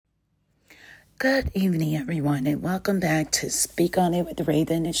Good evening, everyone, and welcome back to Speak On It with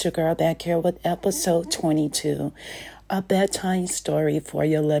Raven. It's your girl back here with episode 22, a bedtime story for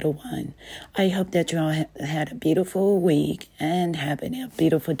your little one. I hope that you all had a beautiful week and having a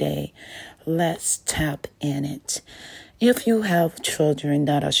beautiful day. Let's tap in it. If you have children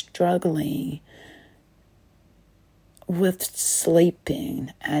that are struggling with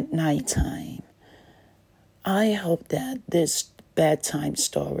sleeping at nighttime, I hope that this bedtime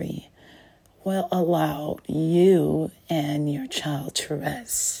story will allow you and your child to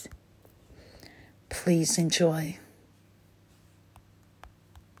rest. Please enjoy.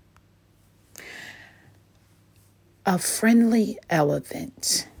 A friendly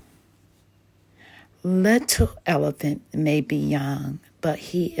elephant. Little elephant may be young, but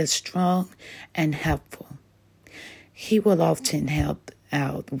he is strong and helpful. He will often help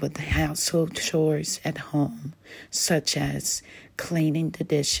out with household chores at home, such as cleaning the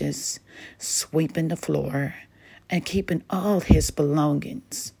dishes, sweeping the floor, and keeping all his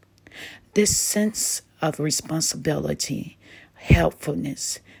belongings. This sense of responsibility,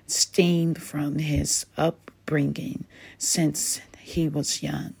 helpfulness, stemmed from his upbringing since he was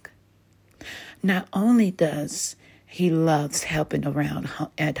young. Not only does he love helping around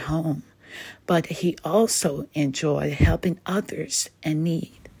at home, but he also enjoyed helping others in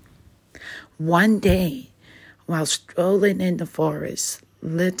need. One day, while strolling in the forest,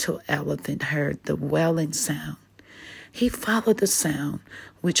 little elephant heard the wailing sound. He followed the sound,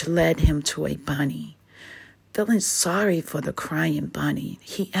 which led him to a bunny. Feeling sorry for the crying bunny,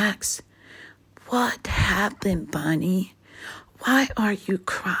 he asked, "What happened, bunny? Why are you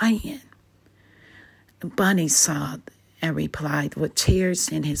crying?" The bunny sobbed and replied with tears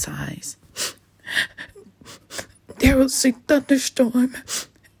in his eyes, "There was a thunderstorm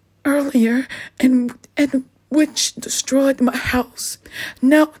earlier and which destroyed my house.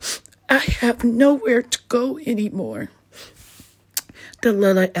 Now I have nowhere to go anymore." The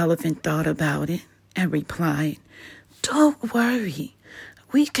little elephant thought about it and replied, "Don't worry.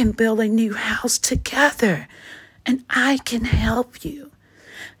 We can build a new house together, and I can help you."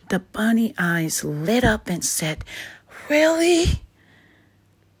 The bunny eyes lit up and said, "Really?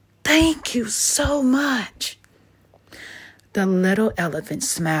 Thank you so much." The little elephant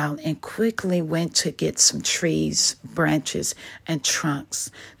smiled and quickly went to get some trees, branches, and trunks.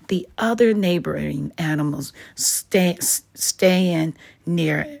 The other neighboring animals staying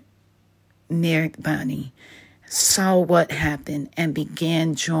near Bunny saw what happened and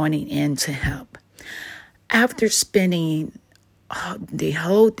began joining in to help. After spending the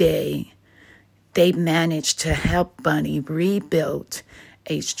whole day, they managed to help Bunny rebuild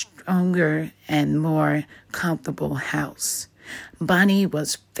a stronger and more comfortable house. Bunny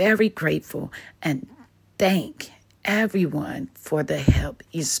was very grateful and thanked everyone for the help,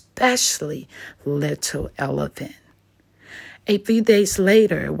 especially little elephant. A few days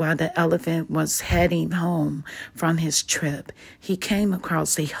later, while the elephant was heading home from his trip, he came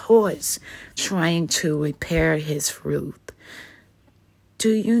across a horse trying to repair his roof.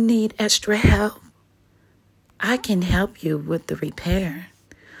 "Do you need extra help? I can help you with the repair,"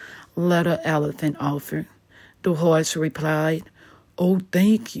 little elephant offered. The horse replied, "Oh,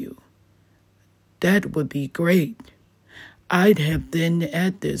 thank you. That would be great. I'd have been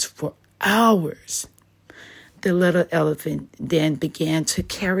at this for hours." The little elephant then began to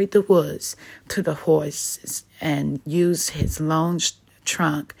carry the woods to the horses and use his long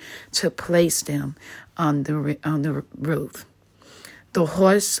trunk to place them on the roof. The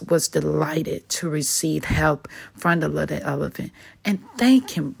horse was delighted to receive help from the little elephant and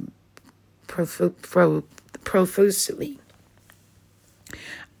thanked him profusely.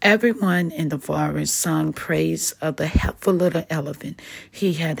 Everyone in the forest sung praise of the helpful little elephant.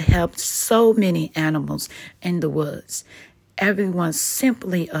 He had helped so many animals in the woods. Everyone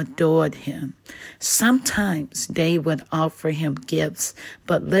simply adored him. Sometimes they would offer him gifts,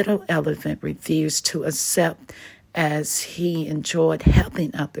 but little elephant refused to accept as he enjoyed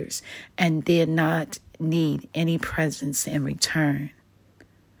helping others and did not need any presents in return.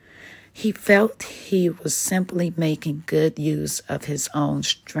 He felt he was simply making good use of his own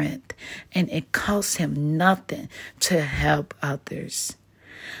strength, and it cost him nothing to help others.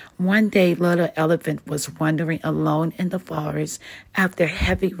 One day, little elephant was wandering alone in the forest after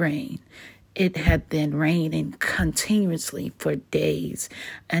heavy rain. It had been raining continuously for days,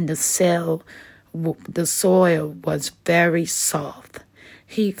 and the soil was very soft.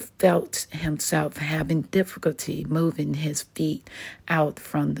 He felt himself having difficulty moving his feet out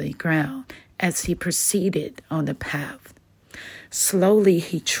from the ground as he proceeded on the path. Slowly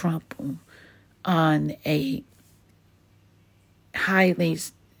he trampled on a highly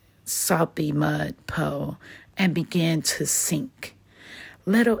soppy mud puddle and began to sink.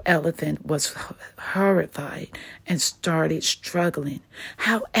 Little Elephant was horrified and started struggling.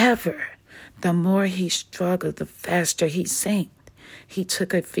 However, the more he struggled, the faster he sank. He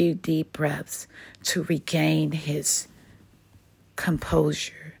took a few deep breaths to regain his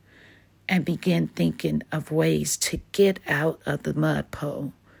composure and began thinking of ways to get out of the mud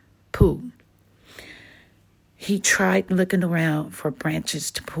pool. He tried looking around for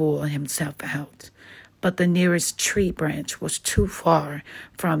branches to pull himself out, but the nearest tree branch was too far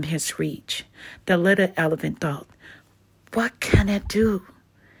from his reach. The little elephant thought, "What can I do?"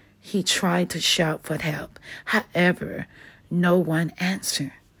 He tried to shout for help. However, no one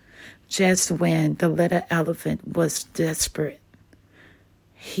answered. Just when the little elephant was desperate,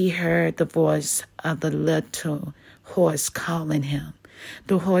 he heard the voice of the little horse calling him.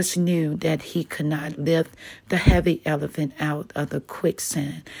 The horse knew that he could not lift the heavy elephant out of the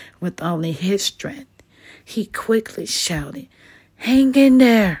quicksand with only his strength. He quickly shouted, "Hang in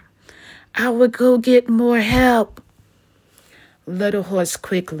there. I will go get more help." Little horse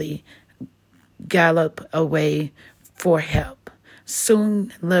quickly galloped away for help.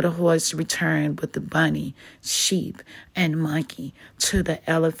 Soon, Little Horse returned with the bunny, sheep, and monkey to the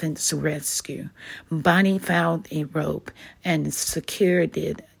elephant's rescue. Bunny found a rope and secured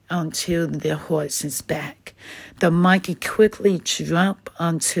it onto the horse's back. The monkey quickly jumped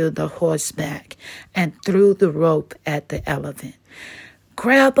onto the horse's back and threw the rope at the elephant.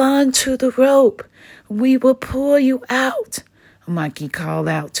 "Grab onto the rope. We will pull you out," Monkey called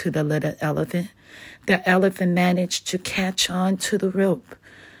out to the little elephant. The elephant managed to catch on to the rope.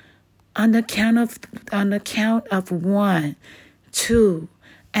 On the count of 1, 2,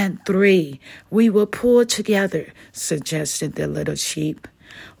 and 3, we will pull together, suggested the little sheep.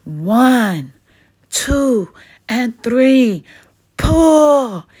 1, 2, and 3,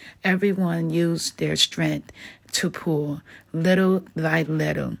 pull! Everyone used their strength to pull, little by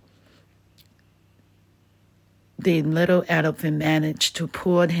little. The little elephant managed to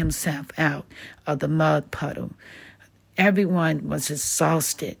pull himself out of the mud puddle. Everyone was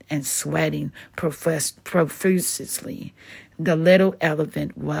exhausted and sweating profusely. The little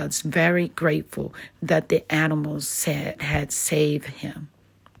elephant was very grateful that the animals had saved him.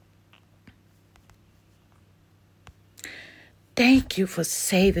 "Thank you for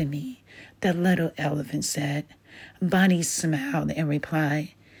saving me," the little elephant said. Bunny smiled and replied,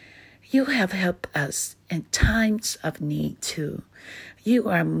 "You have helped us in times of need, too. You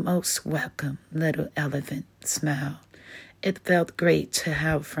are most welcome," little elephant smiled. It felt great to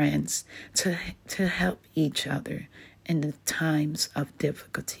have friends to help each other in the times of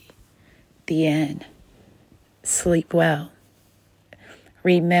difficulty. The end. Sleep well.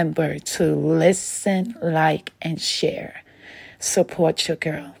 Remember to listen, like, and share. Support your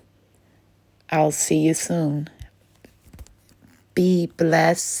girl. I'll see you soon. Be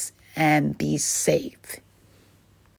blessed and be safe.